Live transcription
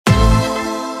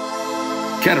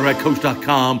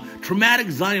CataractCoach.com, traumatic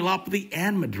zonulopathy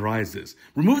and mydriasis.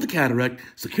 Remove the cataract,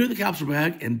 secure the capsular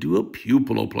bag, and do a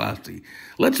pupilloplasty.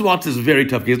 Let's watch this very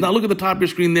tough case. Now look at the top of your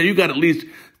screen there. You got at least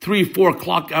 3-4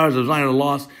 clock hours of zonular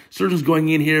loss. Surgeon's going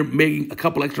in here, making a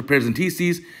couple extra pairs of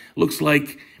TCs. Looks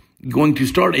like going to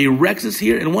start a rhexis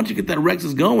here. And once you get that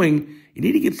rhexis going, you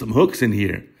need to get some hooks in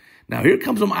here. Now, here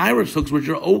comes some iris hooks, which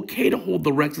are okay to hold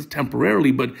the rhexis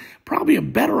temporarily, but probably a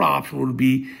better option would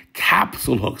be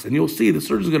capsule hooks. And you'll see the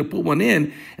surgeon's going to put one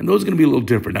in, and those are going to be a little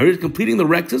different. Now, here's completing the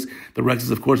rhexis. The rhexis,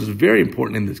 of course, is very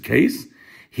important in this case.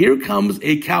 Here comes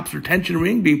a capsular tension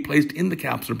ring being placed in the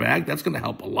capsular bag. That's going to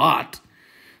help a lot.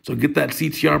 So get that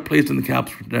CTR placed in the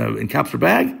capsular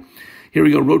bag. Here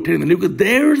we go, rotating the nucleus.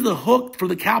 There's the hook for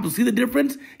the capsule. See the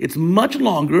difference? It's much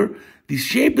longer. The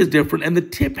shape is different, and the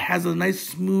tip has a nice,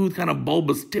 smooth, kind of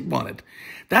bulbous tip on it.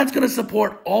 That's going to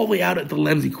support all the way out at the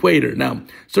lens equator. Now,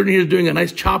 surgeon here is doing a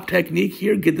nice chop technique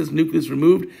here. Get this nucleus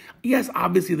removed. Yes,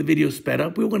 obviously the video is sped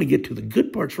up. We want to get to the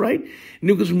good parts, right?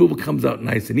 Nucleus removal comes out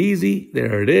nice and easy.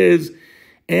 There it is.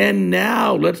 And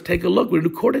now let's take a look. We're going to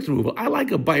do cortex removal. I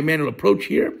like a bimanual approach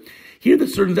here. Here, the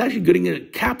surgeon's actually getting a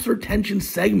capsular tension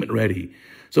segment ready.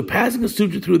 So passing a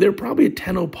suture through there, probably a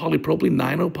 10-0 polypropylene,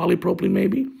 9-0 polypropylene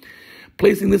maybe.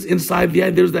 Placing this inside the eye,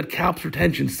 there's that capsular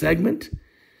tension segment.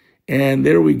 And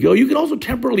there we go. You can also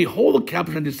temporarily hold the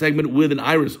capsular tension segment with an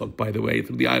iris hook, by the way,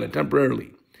 through the eyelid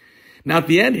temporarily. Now, at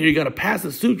the end here, you got to pass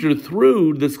the suture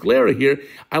through the sclera here.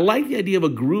 I like the idea of a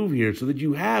groove here so that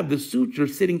you have the suture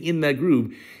sitting in that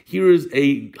groove. Here is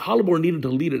a hollow bore needle to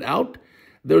lead it out.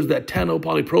 There's that 10-0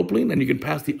 polypropylene, and you can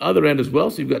pass the other end as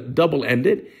well, so you've got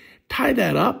double-ended. Tie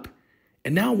that up,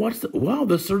 and now wow,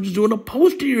 the surgeon's doing a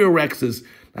posterior rhexis.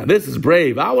 Now, this is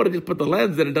brave. I would have just put the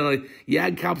lens in and done a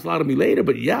YAG capsulotomy later,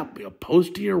 but yeah, a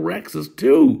posterior rhexis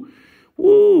too.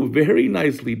 Woo, very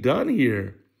nicely done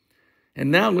here. And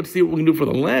now let's see what we can do for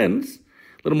the lens.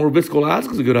 A little more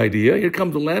viscoelastic is a good idea. Here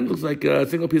comes the lens. Looks like a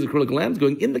single piece of acrylic lens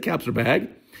going in the capsular bag.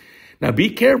 Now, be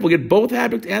careful. Get both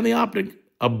haptics and the optic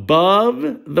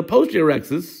above the posterior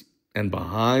rhexis and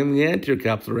behind the anterior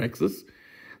capsular rhexis.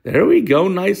 There we go,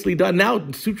 nicely done. Now,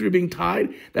 suture being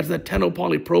tied, that's that 10-0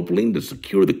 polypropylene to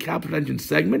secure the capsular tension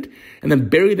segment, and then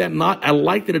bury that knot. I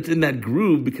like that it's in that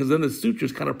groove because then the suture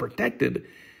is kind of protected.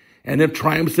 And then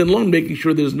triumphs alone, making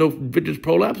sure there's no vitreous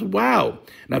prolapse. Wow.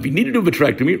 Now, if you need to do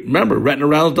vitrectomy, remember,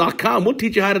 retinarounds.com. We'll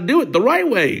teach you how to do it the right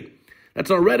way. That's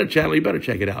our Reddit channel. You better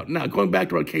check it out. Now, going back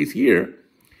to our case here,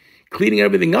 cleaning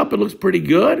everything up, it looks pretty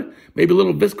good. Maybe a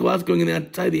little viscoelastic going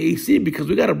inside the AC because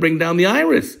we got to bring down the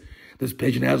iris. This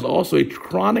patient has also a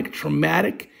chronic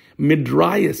traumatic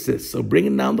mydriasis. So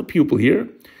bringing down the pupil here.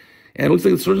 And it looks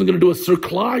like the surgeon's going to do a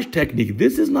cerclage technique.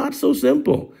 This is not so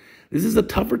simple. This is a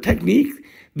tougher technique.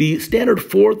 The standard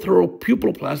 4-thorough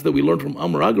pupilloplasty that we learned from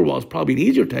Amar Agarwal is probably an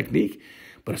easier technique,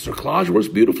 but a cerclage works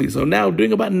beautifully. So now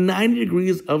doing about 90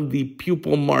 degrees of the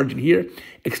pupil margin here,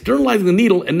 externalizing the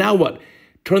needle, and now what?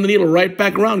 Turn the needle right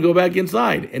back around, go back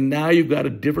inside. And now you've got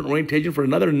a different orientation for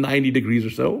another 90 degrees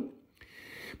or so.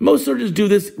 Most surgeons do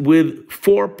this with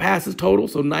 4 passes total,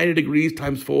 so 90 degrees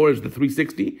times 4 is the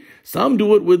 360. Some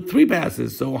do it with 3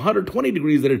 passes, so 120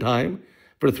 degrees at a time.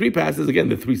 For 3 passes, again,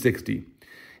 the 360.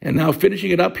 And now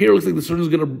finishing it up here, looks like the surgeon's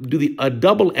going to do a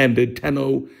double-ended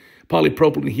 10-0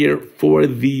 polypropylene here for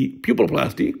the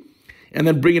pupilloplasty, and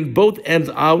then bringing both ends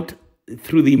out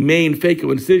through the main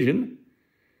phaco incision,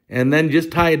 and then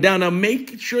just tie it down. Now,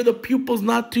 make sure the pupil's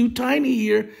not too tiny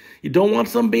here. You don't want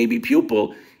some baby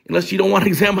pupil unless you don't want to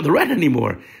examine the retina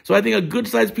anymore. So I think a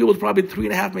good-sized pupil is probably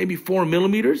 3.5, maybe 4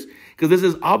 millimeters, because this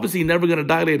is obviously never going to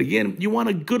dilate again. You want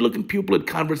a good-looking pupil at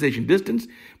conversation distance.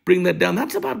 Bring that down.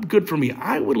 That's about good for me.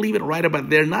 I would leave it right about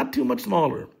there, not too much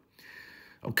smaller.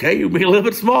 Okay, you may a little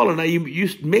bit smaller. Now, you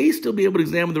may still be able to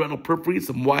examine the retinal periphery,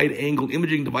 some wide-angle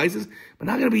imaging devices, but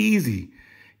not going to be easy.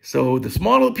 So the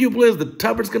smaller the pupil is, the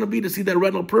tougher it's going to be to see that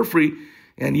retinal periphery.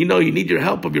 And you know you need your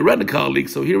help of your retina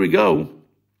colleagues. So here we go.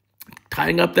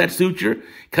 Tying up that suture,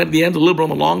 cutting the ends a little bit on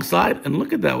the long side. And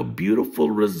look at that, a beautiful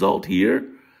result here.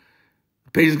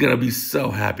 The patient's going to be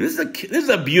so happy. This is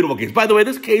a beautiful case. By the way,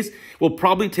 this case will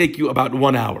probably take you about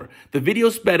 1 hour. The video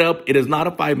sped up. It is not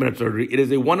a 5-minute surgery. It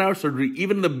is a 1-hour surgery,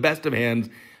 even in the best of hands,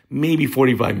 maybe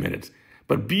 45 minutes.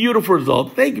 But beautiful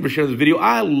result. Thank you for sharing this video.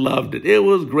 I loved it. It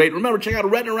was great. Remember, check out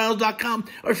retinarounds.com,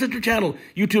 our sister channel,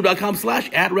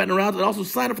 youtube.com/@retinarounds, and also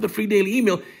sign up for the free daily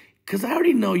email, because I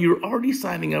already know you're already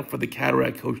signing up for the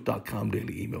CataractCoach.com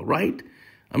daily email, right?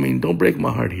 I mean, don't break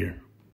my heart here.